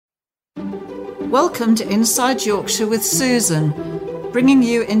Welcome to Inside Yorkshire with Susan, bringing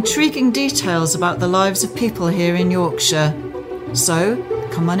you intriguing details about the lives of people here in Yorkshire. So,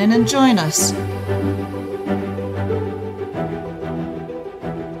 come on in and join us.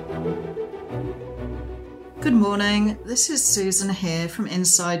 Good morning, this is Susan here from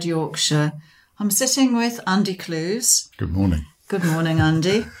Inside Yorkshire. I'm sitting with Andy Kluz. Good morning. Good morning,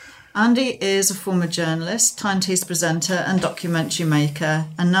 Andy. Andy is a former journalist, timepiece presenter and documentary maker,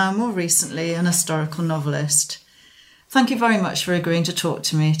 and now more recently an historical novelist. Thank you very much for agreeing to talk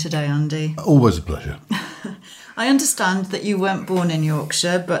to me today, Andy. Always a pleasure. I understand that you weren't born in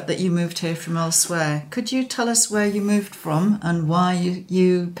Yorkshire, but that you moved here from elsewhere. Could you tell us where you moved from and why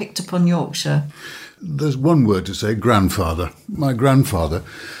you picked up on Yorkshire? There's one word to say, grandfather. My grandfather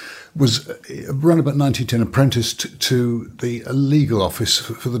was around about 1910 apprenticed to the legal office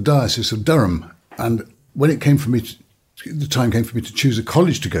for the Diocese of Durham. And when the time came for me to choose a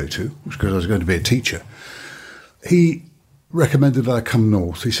college to go to, because I was going to be a teacher, he recommended that I come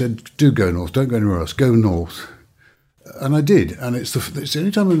north. He said, do go north, don't go anywhere else, go north. And I did. And it's the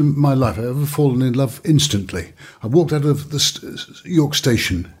only time in my life I've ever fallen in love instantly. I walked out of the York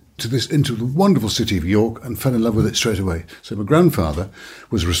station into the wonderful city of York and fell in love with it straight away. So my grandfather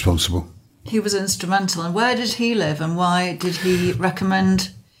was responsible. He was instrumental. And where did he live and why did he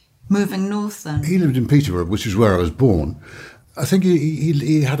recommend moving north then? He lived in Peterborough, which is where I was born. I think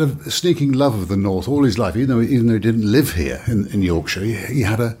he had a sneaking love of the north all his life, even though he didn't live here in Yorkshire. He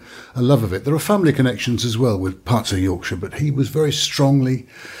had a love of it. There are family connections as well with parts of Yorkshire, but he was very strongly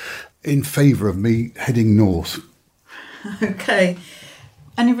in favour of me heading north. Okay.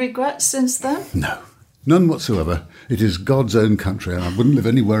 Any regrets since then? No, none whatsoever. It is God's own country and I wouldn't live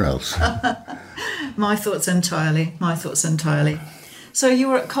anywhere else. My thoughts entirely. So you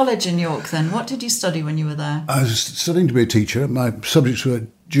were at college in York then. What did you study when you were there? I was studying to be a teacher. My subjects were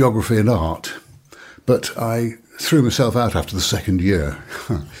geography and art, but I threw myself out after the second year.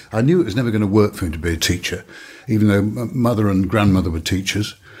 I knew it was never going to work for me to be a teacher, even though my mother and grandmother were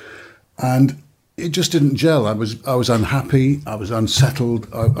teachers. And it just didn't gel. I was unhappy. I was unsettled.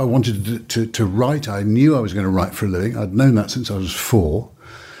 I wanted to write. I knew I was going to write for a living. I'd known that since I was 4.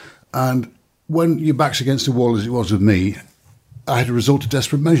 And when your back's against the wall, as it was with me, I had to resort to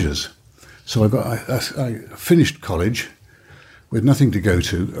desperate measures. So I finished college with nothing to go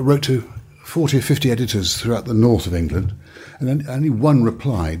to. I wrote to 40 or 50 editors throughout the north of England, and then only one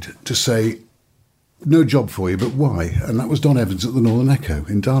replied to say, no job for you, but why? And that was Don Evans at the Northern Echo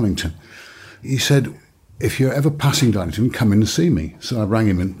in Darlington. He said, if you're ever passing Darlington, come in and see me. So I rang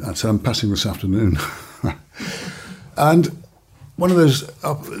him and I said, I'm passing this afternoon. And one of those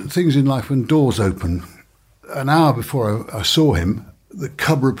things in life when doors open, an hour before I saw him, the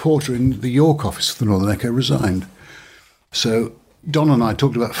cub reporter in the York office of the Northern Echo resigned. So Don and I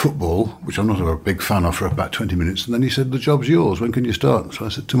talked about football, which I'm not a big fan of, for about 20 minutes. And then he said, the job's yours. When can you start? So I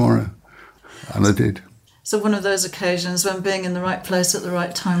said, tomorrow. And I did. So one of those occasions when being in the right place at the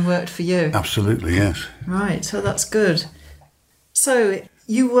right time worked for you? Absolutely, yes. Right, so that's good. So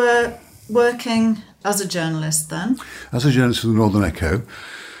you were working as a journalist then? As a journalist for the Northern Echo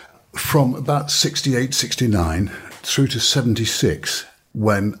from about 68, 69 through to 76,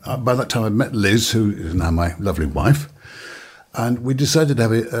 when by that time I'd met Liz, who is now my lovely wife, and we decided to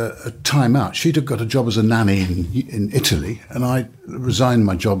have a time out. She'd got a job as a nanny in Italy, and I resigned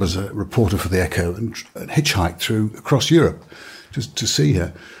my job as a reporter for the Echo and hitchhiked across Europe just to see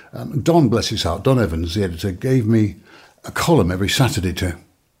her. Don, bless his heart, Don Evans, the editor, gave me a column every Saturday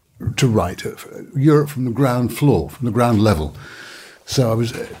to write Europe from the ground floor, from the ground level. So I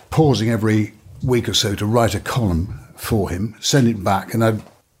was pausing every week or so to write a column for him, send it back, and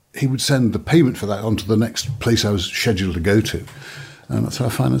he would send the payment for that on to the next place I was scheduled to go to. And that's how I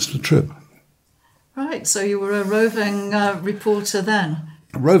financed the trip. Right, so you were a roving reporter then?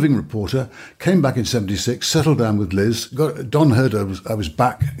 A roving reporter, came back in 76, settled down with Liz. Don heard I was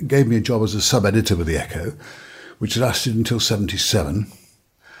back, gave me a job as a sub-editor with the Echo, which lasted until 77.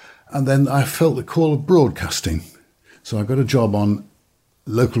 And then I felt the call of broadcasting. So I got a job on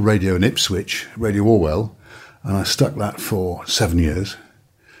local radio in Ipswich, Radio Orwell, and I stuck that for 7 years.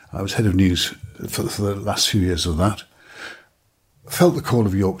 I was head of news for the last few years of that. Felt the call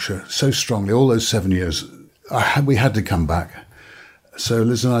of Yorkshire so strongly all those 7 years. We had to come back. So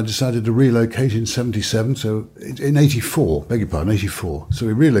Liz and I decided to relocate in 77. So in 84, beg your pardon, 84. So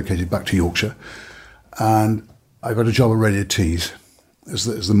we relocated back to Yorkshire, and I got a job at Radio Tees as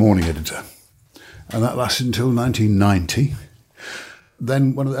the morning editor, and that lasted until 1990.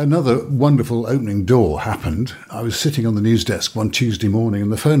 Then another wonderful opening door happened. I was sitting on the news desk one Tuesday morning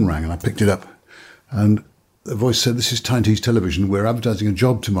and the phone rang and I picked it up. And a voice said, "This is Tyne Tees Television. We're advertising a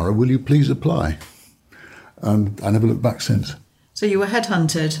job tomorrow. Will you please apply?" And I never looked back since. So you were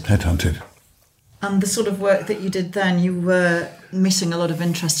headhunted? Headhunted. And the sort of work that you did then, you were meeting a lot of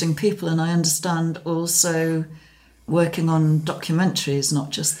interesting people, and I understand also working on documentaries,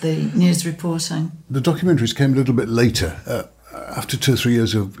 not just the news reporting. The documentaries came a little bit later, after 2 or 3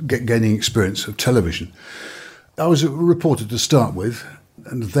 years of gaining experience of television. I was a reporter to start with,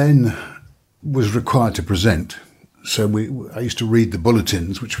 and then was required to present. So I used to read the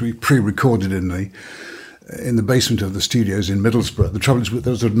bulletins, which we pre-recorded in the basement of the studios in Middlesbrough. The trouble is,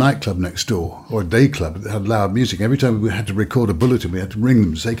 there was a nightclub next door, or a day club, that had loud music. Every time we had to record a bulletin, we had to ring them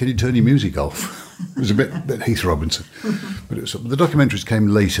and say, "Can you turn your music off?" It was a bit Heath Robinson. But the documentaries came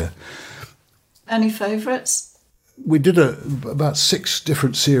later. Any favourites? We did about 6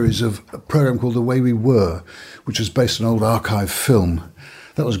 different series of a programme called The Way We Were, which was based on old archive film.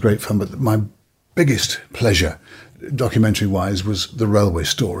 That was great fun, but my biggest pleasure, documentary-wise, was The Railway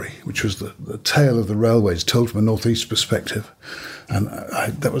Story, which was the tale of the railways told from a northeast perspective. And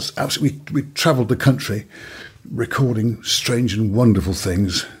that was absolutely... We travelled the country recording strange and wonderful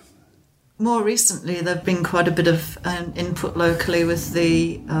things. More recently, there have been quite a bit of input locally with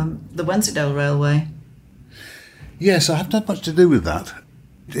the Wensleydale Railway. Yes, I haven't had much to do with that.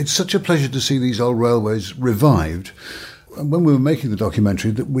 It's such a pleasure to see these old railways revived. And when we were making the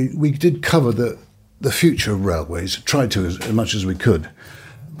documentary, that we did cover the future of railways, tried to as much as we could.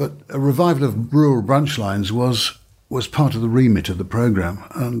 But a revival of rural branch lines was part of the remit of the programme.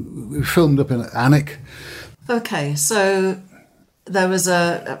 And we filmed up in Alnwick. Okay, so there was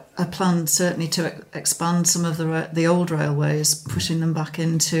a plan certainly to expand some of the old railways, pushing them back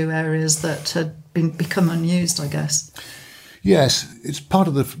into areas that had become unused, I guess. Yes, it's part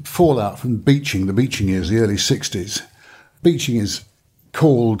of the fallout from the beaching years, the early 60s. Beeching is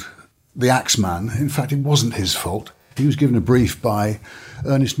called the Axeman. In fact, it wasn't his fault. He was given a brief by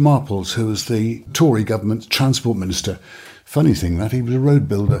Ernest Marples, who was the Tory government transport minister. Funny thing that, he was a road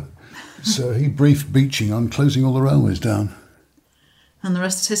builder. So he briefed Beeching on closing all the railways down. And the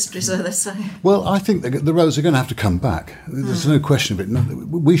rest is history, so they say. Well, I think the roads are going to have to come back. There's no question of it.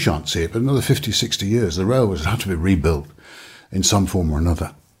 We shan't see it, but another 50, 60 years, the railways have to be rebuilt in some form or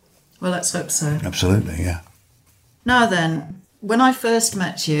another. Well, let's hope so. Absolutely, yeah. Now then, when I first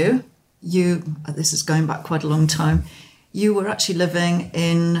met you, this is going back quite a long time, you were actually living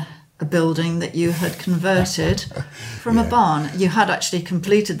in a building that you had converted from a barn. You had actually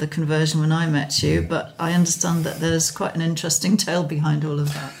completed the conversion when I met you, but I understand that there's quite an interesting tale behind all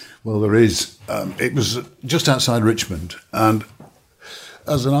of that. Well, there is. It was just outside Richmond, and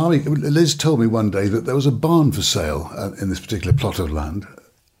as an army, Liz told me one day that there was a barn for sale in this particular plot of land.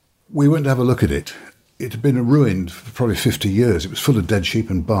 We went to have a look at it. It had been ruined for probably 50 years. It was full of dead sheep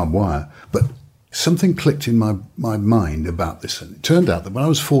and barbed wire, but something clicked in my mind about this, and it turned out that when I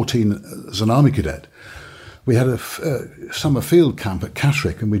was 14 as an army cadet, we had a summer field camp at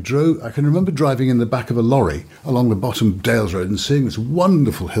Catterick, and we drove. I can remember driving in the back of a lorry along the bottom Dales Road and seeing this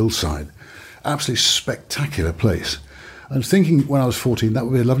wonderful hillside, absolutely spectacular place, and thinking when I was 14 that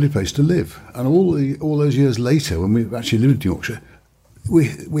would be a lovely place to live. And all those years later, when we actually lived in Yorkshire,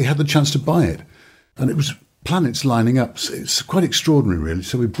 we had the chance to buy it, and it was planets lining up. It's quite extraordinary, really.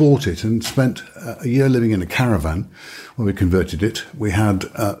 So we bought it and spent a year living in a caravan when we converted it. We had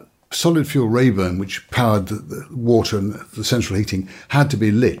solid fuel Rayburn, which powered the water and the central heating, had to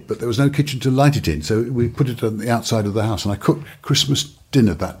be lit, but there was no kitchen to light it in. So we put it on the outside of the house, and I cooked Christmas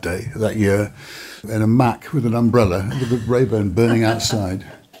dinner that year, in a Mac with an umbrella with the Rayburn burning outside.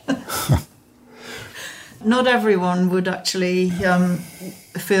 Not everyone would actually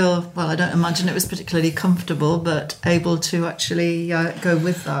feel, well, I don't imagine it was particularly comfortable, but able to actually go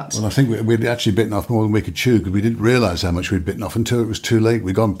with that. Well, I think we'd actually bitten off more than we could chew, because we didn't realise how much we'd bitten off until it was too late.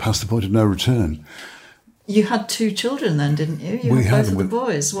 We'd gone past the point of no return. You had 2 children then, didn't you? You had both of the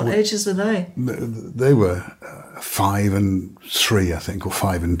boys. What ages were they? They were 5 and 3, I think, or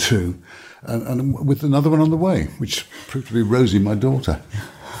 5 and 2, and with another one on the way, which proved to be Rosie, my daughter.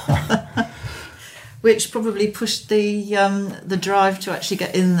 Which probably pushed the drive to actually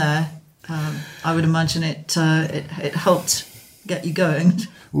get in there. I would imagine it helped get you going.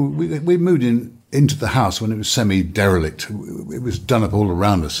 We moved into the house when it was semi-derelict. It was done up all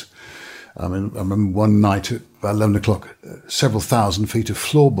around us. I remember one night at about 11 o'clock, several thousand feet of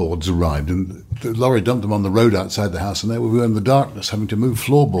floorboards arrived, and the lorry dumped them on the road outside the house, and there we were in the darkness having to move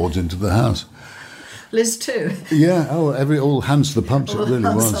floorboards into the house. Liz too? Yeah, all hands to the pumps, all it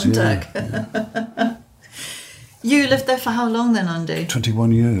really was. Yeah. You lived there for how long then, Andy?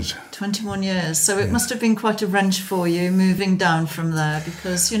 21 years. 21 years. So it must have been quite a wrench for you moving down from there,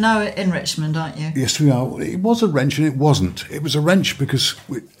 because you're now in Richmond, aren't you? Yes, we are. It was a wrench and it wasn't. It was a wrench because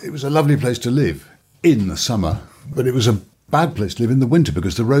it was a lovely place to live in the summer, but it was a bad place to live in the winter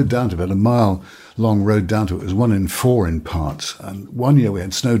because the road down to it, a mile-long road down to it, was 1 in 4 in parts. And one year we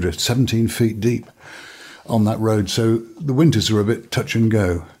had snowdrift 17 feet deep on that road, so the winters were a bit touch and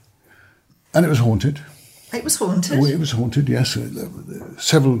go. And it was haunted. It was haunted? It was haunted, yes.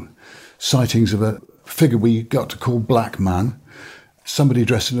 Several sightings of a figure we got to call Black Man, somebody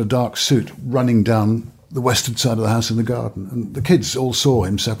dressed in a dark suit running down the western side of the house in the garden. And the kids all saw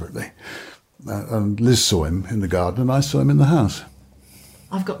him separately. And Liz saw him in the garden and I saw him in the house.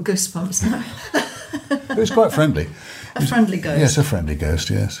 I've got goosebumps now. It was quite friendly. A friendly ghost? Yes, a friendly ghost,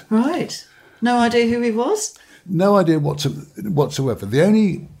 yes. Right. No idea who he was? No idea whatsoever. The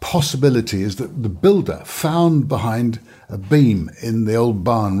only possibility is that the builder found behind a beam in the old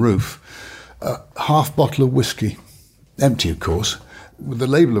barn roof a half bottle of whiskey, empty of course, with the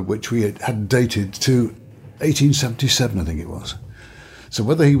label of which we had dated to 1877, I think it was. So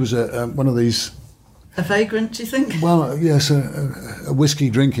whether he was one of these... A vagrant, do you think? Well, yes, a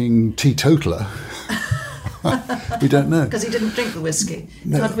whiskey-drinking teetotaler. We don't know. Because he didn't drink the whiskey.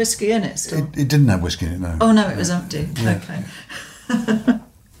 No. It had whiskey in it still. It didn't have whiskey in it, no. Oh, no, it was empty. Yeah. Okay.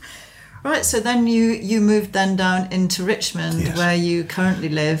 Right, so then you moved then down into Richmond, Yes. where you currently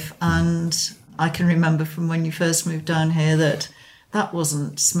live, and I can remember from when you first moved down here that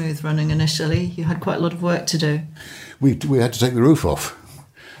wasn't smooth running initially. You had quite a lot of work to do. We had to take the roof off.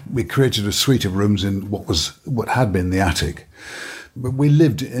 We created a suite of rooms in what had been the attic. But we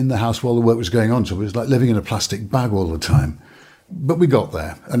lived in the house while the work was going on, so it was like living in a plastic bag all the time. But we got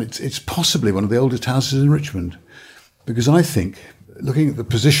there, and it's possibly one of the oldest houses in Richmond, because I think, looking at the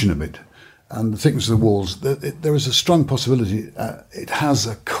position of it and the thickness of the walls, there is a strong possibility it has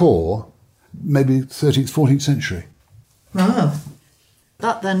a core, maybe 13th, 14th century. Wow.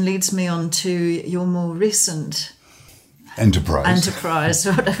 That then leads me on to your more recent... Enterprise,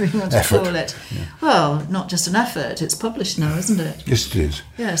 or whatever you want to call it. Yeah. Well, not just an effort, it's published now, isn't it? Yes, it is.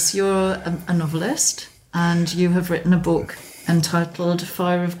 Yes, you're a novelist, and you have written a book entitled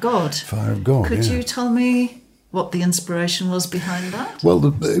Fire of God. Fire of God, Could you tell me what the inspiration was behind that? Well,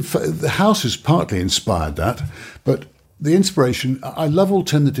 the house has partly inspired that, but the inspiration, I love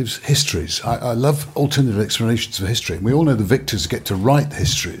alternative histories. I love alternative explanations of history. We all know the victors get to write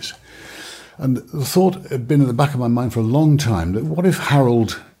histories. And the thought had been at the back of my mind for a long time that what if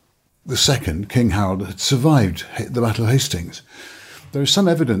Harold II, King Harold, had survived the Battle of Hastings? There is some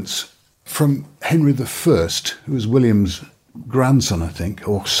evidence from Henry I, who was William's grandson, I think,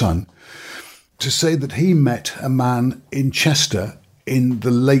 or son, to say that he met a man in Chester in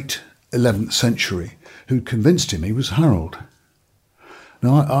the late 11th century who convinced him he was Harold.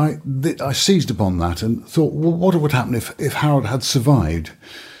 Now, I seized upon that and thought, well, what would happen if Harold had survived?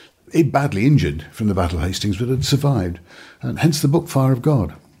 He badly injured from the Battle of Hastings, but had survived, and hence the book Fire of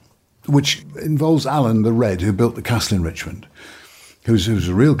God, which involves Alan the Red, who built the castle in Richmond, who's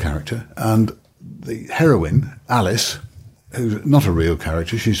a real character, and the heroine, Alice, who's not a real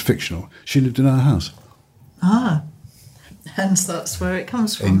character, she's fictional, she lived in our house. Ah, hence that's where it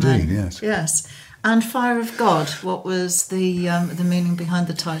comes from. Indeed, then. yes. Yes. And Fire of God, what was the meaning behind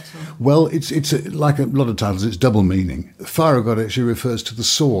the title? Well, it's like a lot of titles, it's double meaning. Fire of God actually refers to the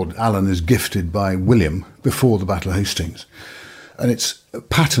sword Alan is gifted by William before the Battle of Hastings. And it's a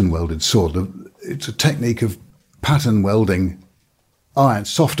pattern welded sword. It's a technique of pattern welding iron,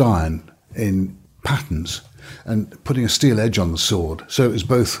 soft iron in patterns and putting a steel edge on the sword. So it was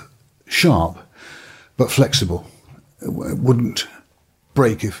both sharp but flexible. It wouldn't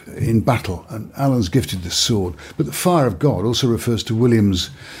break if in battle, and Alan's gifted this sword. But the Fire of God also refers to William's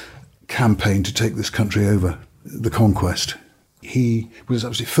campaign to take this country over, the conquest. He was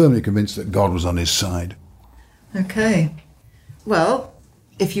absolutely firmly convinced that God was on his side. Okay. Well,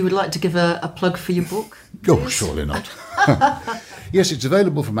 if you would like to give a plug for your book, please. Oh, surely not. Yes, it's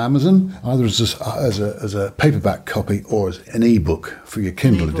available from Amazon, either as a paperback copy or as an e-book for your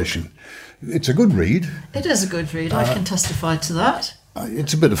Kindle edition. It's a good read. It is a good read. I can testify to that.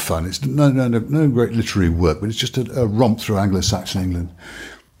 It's a bit of fun. It's no great literary work, but it's just a romp through Anglo-Saxon England.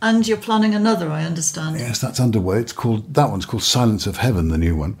 And you're planning another, I understand. Yes, that's underway. That one's called Silence of Heaven, the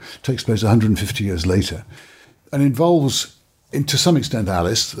new one. It takes place 150 years later, and involves, to some extent,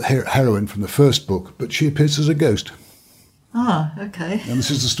 Alice, the heroine from the first book, but she appears as a ghost. Ah, okay. And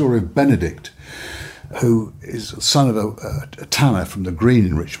this is the story of Benedict, who is the son of a tanner from the Green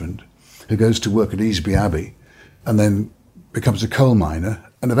in Richmond, who goes to work at Easby Abbey, and then becomes a coal miner,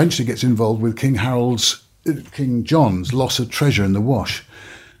 and eventually gets involved with King John's loss of treasure in the Wash.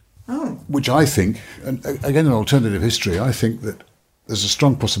 Oh. Which I think, and again in alternative history, I think that there's a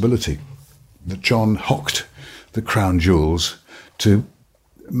strong possibility that John hocked the crown jewels to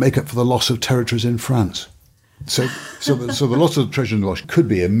make up for the loss of territories in France. So the loss of the treasure in the wash could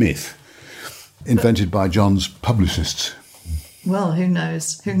be a myth invented by John's publicists. Well, who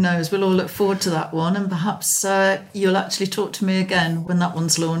knows? Who knows? We'll all look forward to that one, and perhaps you'll actually talk to me again when that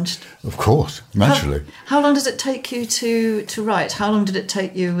one's launched. Of course, naturally. How long does it take you to write? How long did it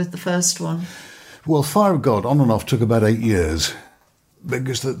take you with the first one? Well, Fire of God, on and off, took about 8 years,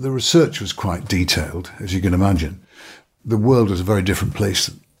 because the research was quite detailed, as you can imagine. The world was a very different place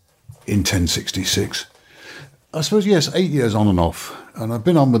in 1066. I suppose, yes, 8 years on and off, and I've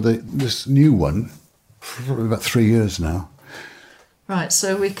been on with this new one for probably about 3 years now. Right,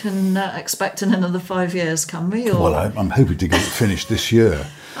 so we can expect in another 5 years, can we? Or... Well, I'm hoping to get it finished this year.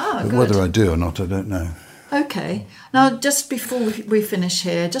 Oh, but good. Whether I do or not, I don't know. Okay. Now, just before we finish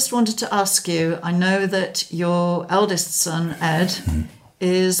here, just wanted to ask you, I know that your eldest son, Ed,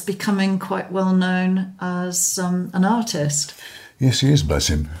 is becoming quite well known as an artist. Yes, he is, bless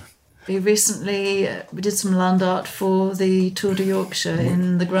him. He recently did some land art for the Tour de Yorkshire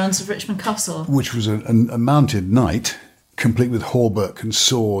in the grounds of Richmond Castle. Which was a mounted knight, complete with hauberk and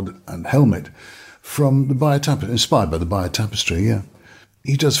sword and helmet, from the Bayeux Tapestry, inspired by the Bayeux Tapestry, yeah.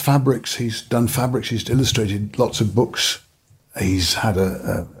 He does fabrics, he's done fabrics, he's illustrated lots of books. He's had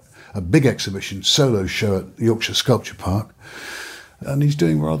a big exhibition, solo show at the Yorkshire Sculpture Park, and he's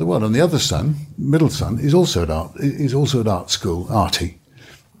doing rather well. And the other son, middle son, is also at art school, Artie.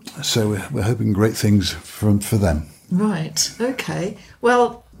 So we're hoping great things for them. Right, okay.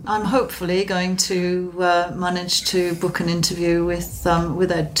 Well, I'm hopefully going to manage to book an interview with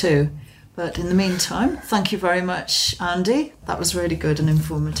Ed too. But in the meantime, thank you very much, Andy. That was really good and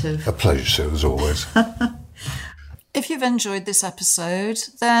informative. A pleasure, sir, as always. If you've enjoyed this episode,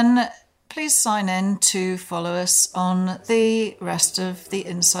 then please sign in to follow us on the rest of the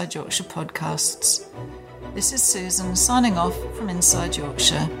Inside Yorkshire podcasts. This is Susan signing off from Inside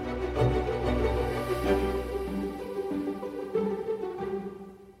Yorkshire.